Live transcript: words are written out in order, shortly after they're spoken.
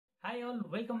Hi all,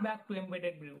 welcome back to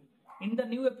EmbeddedBrew. In the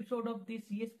new episode of this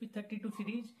ESP32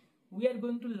 series, we are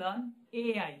going to learn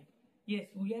AI. Yes,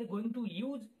 we are going to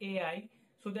use AI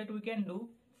so that we can do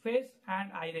face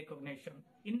and eye recognition.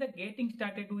 In the getting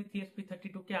started with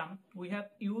ESP32-Cam, we have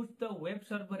used the web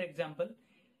server example.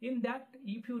 In that,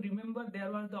 if you remember, there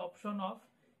was the option of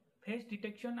face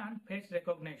detection and face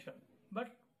recognition.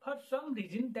 But for some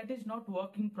reason, that is not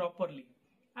working properly.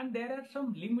 And there are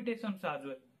some limitations as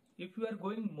well. If you are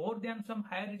going more than some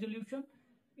higher resolution,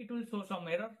 it will show some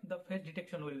error, the face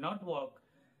detection will not work.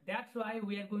 That's why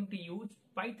we are going to use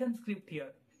Python script here.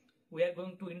 We are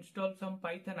going to install some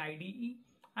Python IDE,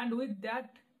 and with that,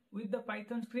 with the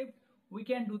Python script, we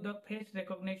can do the face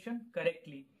recognition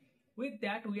correctly. With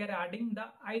that, we are adding the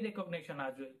eye recognition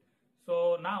as well.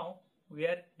 So now we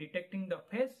are detecting the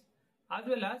face as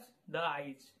well as the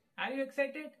eyes. Are you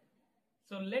excited?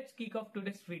 So let's kick off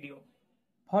today's video.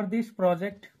 For this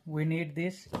project, we need the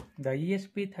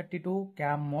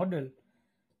ESP32-Cam model,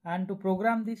 and to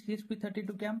program this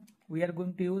ESP32-Cam, we are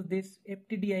going to use this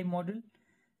FTDI model,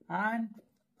 and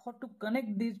for to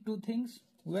connect these two things,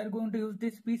 we are going to use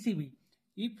this PCB.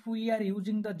 If we are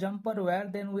using the jumper wire,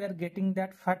 then we are getting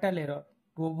that fatal error.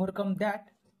 To overcome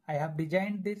that, I have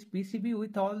designed this PCB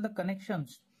with all the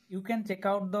connections. You can check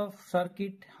out the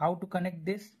circuit, how to connect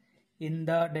this in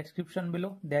the description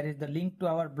below. There is the link to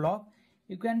our blog.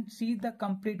 You can see the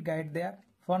complete guide there.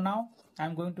 For now, I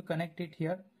am going to connect it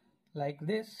here like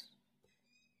this,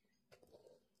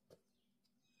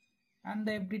 and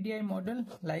the FTDI model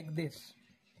like this.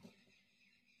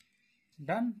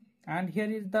 Done. And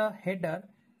here is the header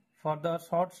for the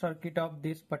short circuit of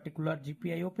this particular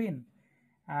GPIO pin.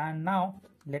 And now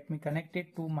let me connect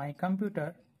it to my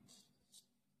computer.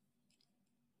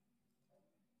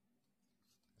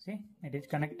 See, it is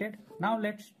connected. Now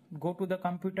let's go to the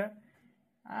computer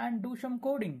and do some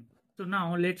coding. So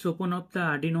now let's open up the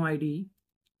Arduino IDE,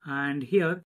 and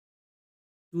here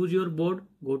choose your board,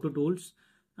 go to tools,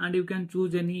 and you can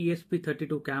choose any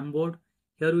ESP32-Cam board.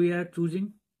 Here we are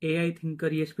choosing AI Thinker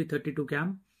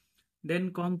ESP32-Cam.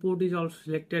 Then COM port is also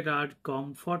selected as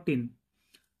COM14.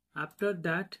 After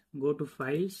that, go to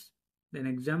files, then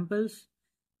examples.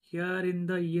 Here in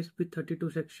the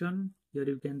ESP32 section, here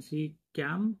you can see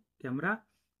camera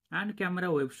and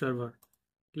camera web server.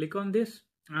 Click on this,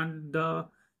 and the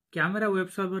camera web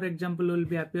server example will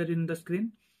be appear in the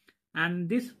screen. And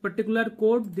this particular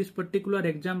code, this particular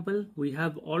example, we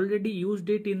have already used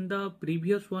it in the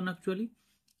previous one actually.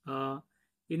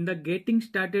 In the getting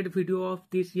started video of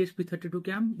this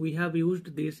ESP32-Cam, we have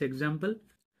used this example.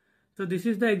 So this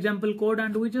is the example code,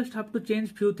 and we just have to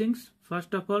change few things.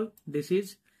 First of all,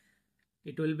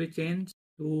 it will be changed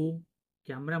to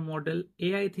camera model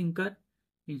AI Thinker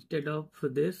instead of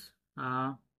this.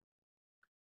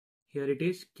 Here it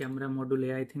is, camera module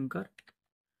AI Thinker.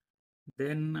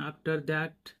 Then after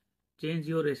that, change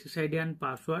your SSID and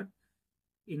password.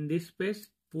 In this space,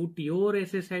 put your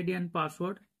SSID and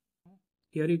password.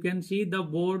 Here you can see the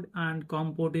board and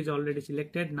COM port is already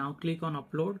selected. Now click on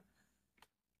upload.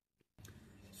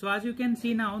 So as you can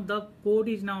see now, the code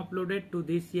is now uploaded to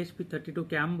this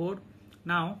ESP32-Cam board.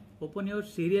 Now open your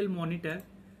serial monitor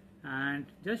and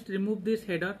just remove this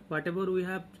header. Whatever we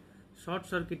have short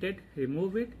circuited,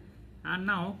 remove it. And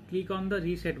now click on the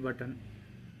reset button.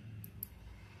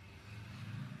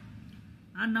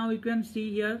 And now you can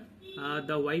see here the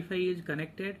Wi-Fi is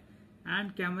connected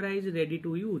and camera is ready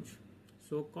to use.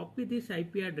 So copy this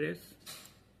IP address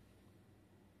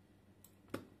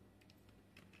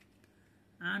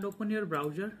and open your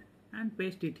browser and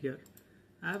paste it here.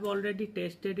 I have already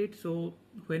tested it, so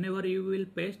whenever you will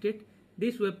paste it,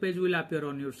 this web page will appear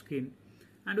on your screen.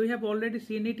 And we have already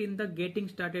seen it in the getting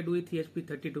started with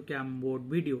ESP32-Cam board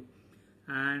video.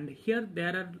 And here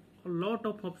there are a lot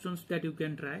of options that you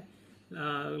can try.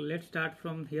 Let's start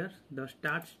from here, the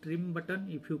start stream button.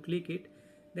 If you click it,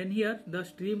 then here the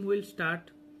stream will start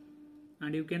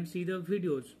and you can see the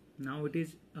videos. Now it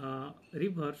is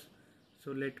reverse,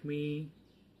 so let me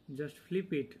just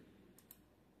flip it.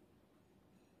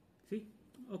 See,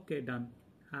 okay, done.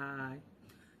 Hi.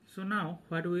 So now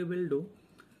what we will do,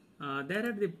 there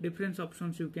are different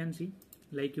options you can see,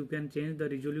 like you can change the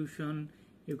resolution,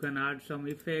 you can add some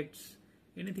effects,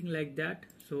 anything like that.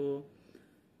 So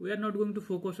we are not going to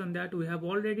focus on that. We have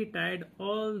already tried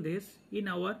all this in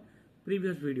our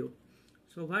previous video.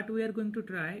 So what we are going to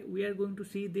try, we are going to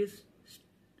see this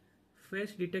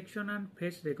face detection and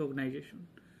face recognition.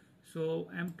 So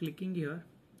I am clicking here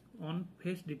on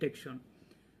face detection,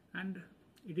 and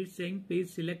it is saying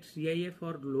please select CIF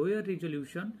or lower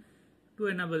resolution to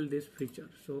enable this feature.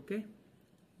 So okay,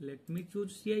 let me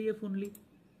choose CIF only.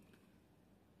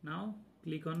 Now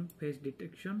click on face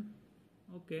detection.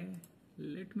 Okay,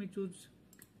 let me choose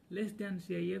less than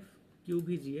CIF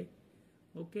QVGA.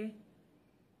 Okay,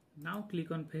 now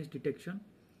click on face detection,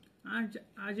 and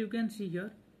as you can see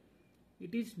here,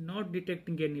 it is not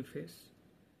detecting any face,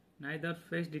 neither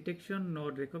face detection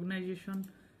nor recognition,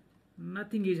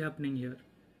 nothing is happening here.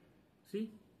 See,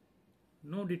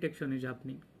 no detection is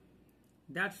happening.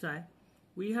 That's why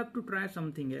we have to try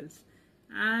something else,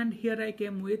 and here I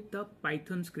came with the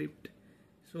Python script.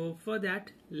 So for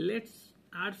that, let's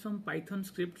add some Python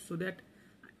script, so that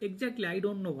exactly, I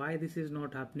don't know why this is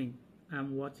not happening.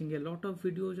 I'm watching a lot of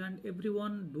videos and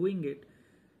everyone doing it,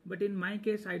 but in my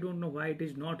case I don't know why it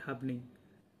is not happening.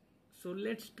 So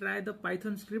let's try the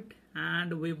Python script,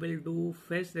 and we will do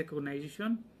face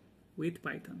recognition with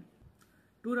Python.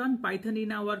 To run Python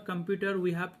in our computer,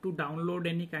 we have to download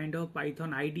any kind of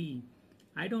Python IDE.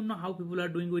 I don't know how people are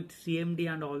doing with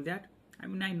CMD and all that. I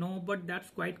mean, I know, but that's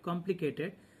quite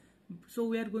complicated. So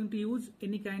we are going to use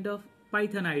any kind of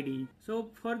Python IDE. So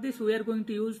for this we are going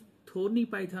to use Thorny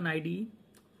Python IDE.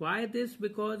 Why this?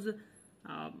 Because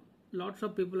lots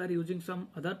of people are using some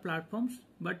other platforms,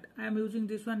 but I am using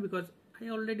this one because I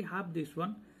already have this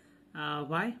one.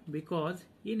 Why? Because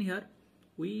in here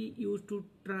we used to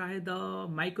try the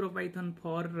MicroPython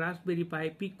for Raspberry Pi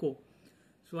Pico.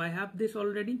 So I have this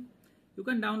already. You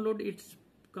can download it, it's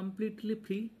completely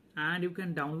free, and you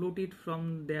can download it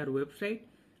from their website.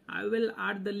 I will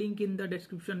add the link in the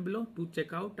description below to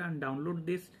check out and download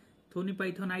this Thorny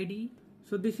Python IDE.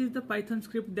 So this is the Python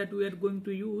script that we are going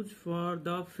to use for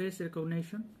the face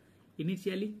recognition.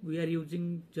 Initially we are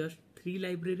using just 3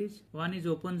 libraries. One is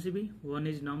OpenCV, one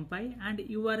is NumPy, and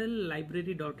URL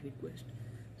library.request.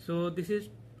 So this is,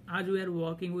 as we are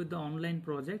working with the online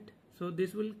project, so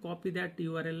this will copy that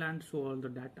URL and show all the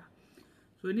data.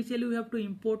 So initially we have to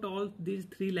import all these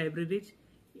 3 libraries,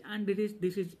 and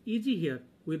this is easy here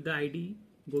with the IDE.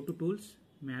 Go to tools,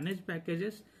 manage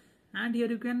packages, and here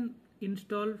you can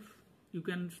install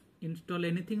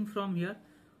anything from here,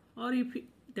 or if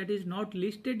that is not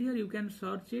listed here, you can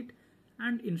search it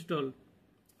and install.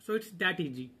 So it's that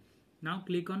easy. Now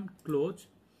click on close.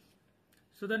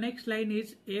 So the next line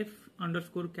is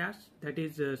f_cache, that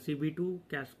is CB2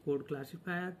 cache code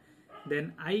classifier,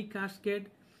 then I cascade.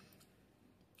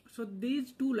 So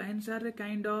these 2 lines are a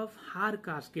kind of HAR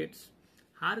cascades.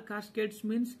 HAR cascades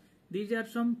means these are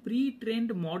some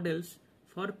pre-trained models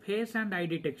for face and eye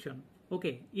detection.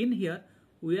 Okay, in here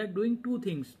we are doing 2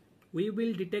 things. We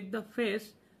will detect the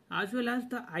face as well as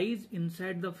the eyes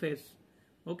inside the face.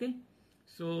 Okay,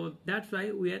 so that's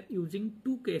why we are using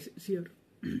 2 cases here.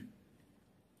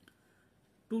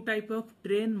 2 type of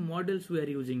train models we are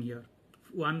using here.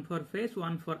 One for face,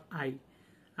 one for eye.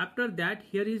 After that,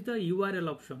 here is the URL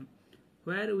option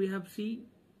where we can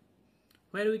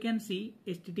see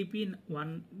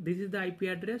HTTP1. This is the IP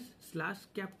address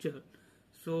 /capture.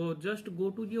 So just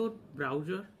go to your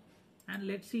browser and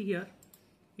let's see here.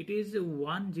 It is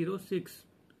 106.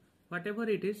 Whatever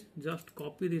it is, just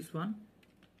copy this one.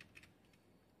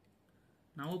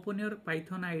 Now open your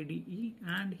Python IDE,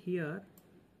 and here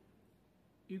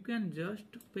you can just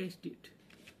paste it.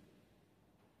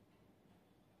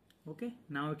 Okay,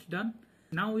 now it's done.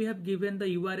 Now we have given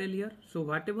the URL here, so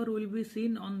whatever will be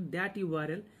seen on that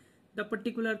URL, the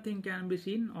particular thing can be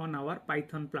seen on our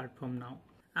Python platform now.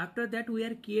 After that, we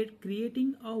are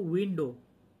creating a window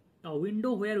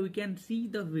where we can see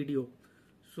the video.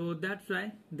 So that's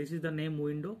why this is the name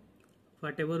window.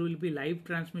 Whatever will be live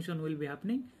transmission will be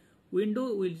happening.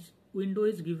 Window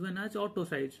is given as auto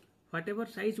size. Whatever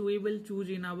size we will choose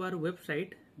in our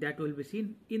website, that will be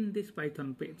seen in this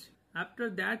Python page. After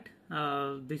that,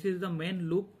 this is the main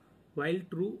loop. While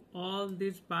true, all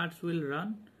these parts will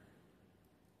run,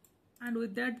 and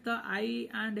with that the eye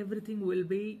and everything will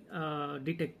be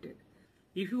detected.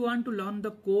 If you want to learn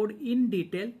the code in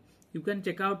detail, you can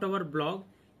check out our blog.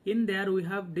 In there we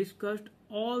have discussed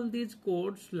all these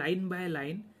codes line by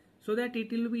line, so that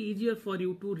it will be easier for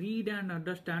you to read and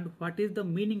understand what is the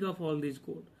meaning of all these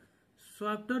code. So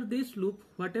after this loop,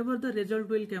 whatever the result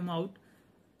will come out,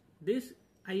 this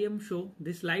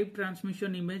this live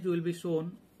transmission image will be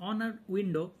shown on a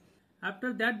window.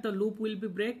 After that, the loop will be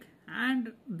break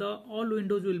and all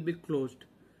windows will be closed.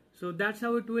 So that's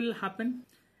how it will happen.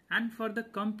 And for the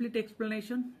complete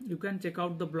explanation, you can check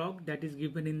out the blog that is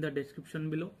given in the description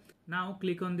below. Now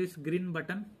click on this green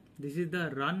button. This is the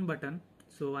run button.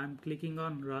 So I'm clicking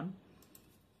on run.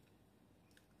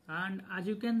 And as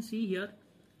you can see here,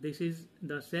 this is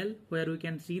the cell where we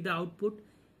can see the output.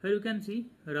 Here you can see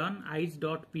run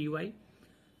eyes.py.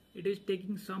 It is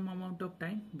taking some amount of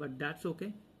time, but that's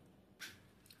okay.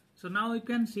 So now you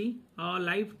can see a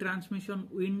live transmission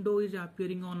window is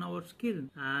appearing on our screen,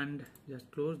 and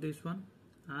just close this one,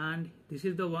 and this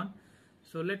is the one.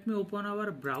 So let me open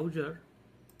our browser.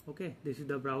 Okay, this is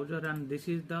the browser and this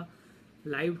is the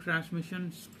live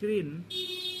transmission screen.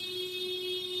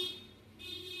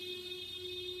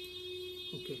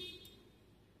 Okay,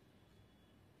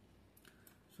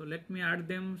 so let me add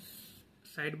them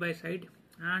side by side,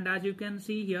 and as you can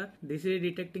see here, this is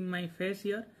detecting my face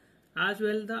here, as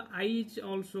well the eye is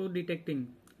also detecting.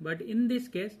 But in this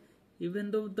case,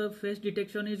 even though the face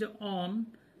detection is on,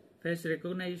 face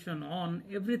recognition on,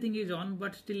 everything is on,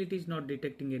 but still it is not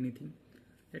detecting anything.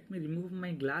 Let me remove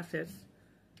my glasses,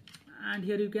 and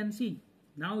here you can see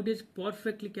now it is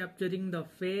perfectly capturing the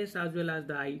face as well as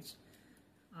the eyes.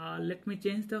 Let me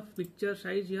change the picture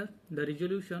size here, the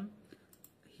resolution.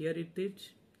 Here it is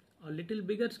a little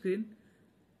bigger screen,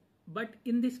 but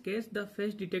in this case the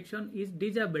face detection is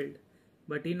disabled.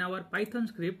 But in our Python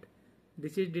script,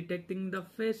 this is detecting the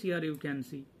face. Here you can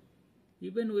see,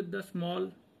 even with the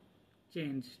small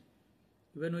change,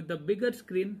 even with the bigger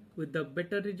screen, with the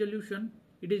better resolution,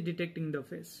 it is detecting the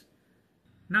face.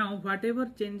 Now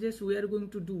whatever changes we are going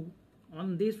to do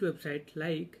on this website,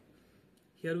 like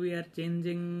here we are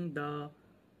changing the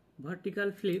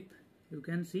vertical flip. You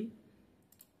can see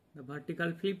the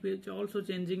vertical flip is also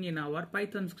changing in our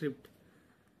Python script.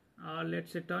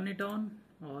 Let's say turn it on,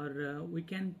 or we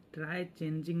can try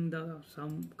changing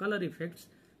some color effects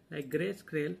like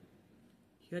grayscale.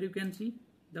 Here you can see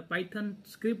the Python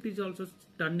script is also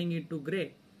turning it to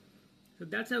gray. So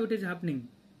that's how it is happening,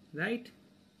 right?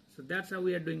 So that's how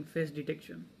we are doing face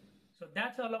detection. So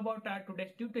that's all about our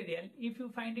today's tutorial. If you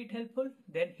find it helpful,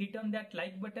 then hit on that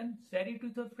like button, share it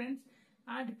with your friends,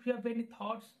 and if you have any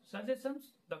thoughts,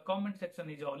 suggestions, the comment section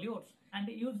is all yours. And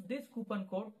use this coupon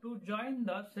code to join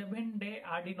the 7-day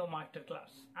Arduino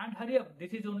Masterclass. And hurry up,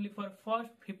 this is only for first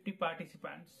 50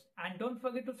 participants. And don't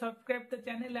forget to subscribe the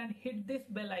channel and hit this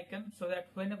bell icon so that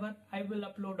whenever I will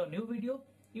upload a new video,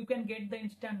 you can get the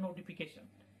instant notification.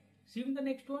 See you in the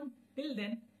next one. Till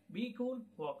then, be cool,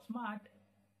 work smart.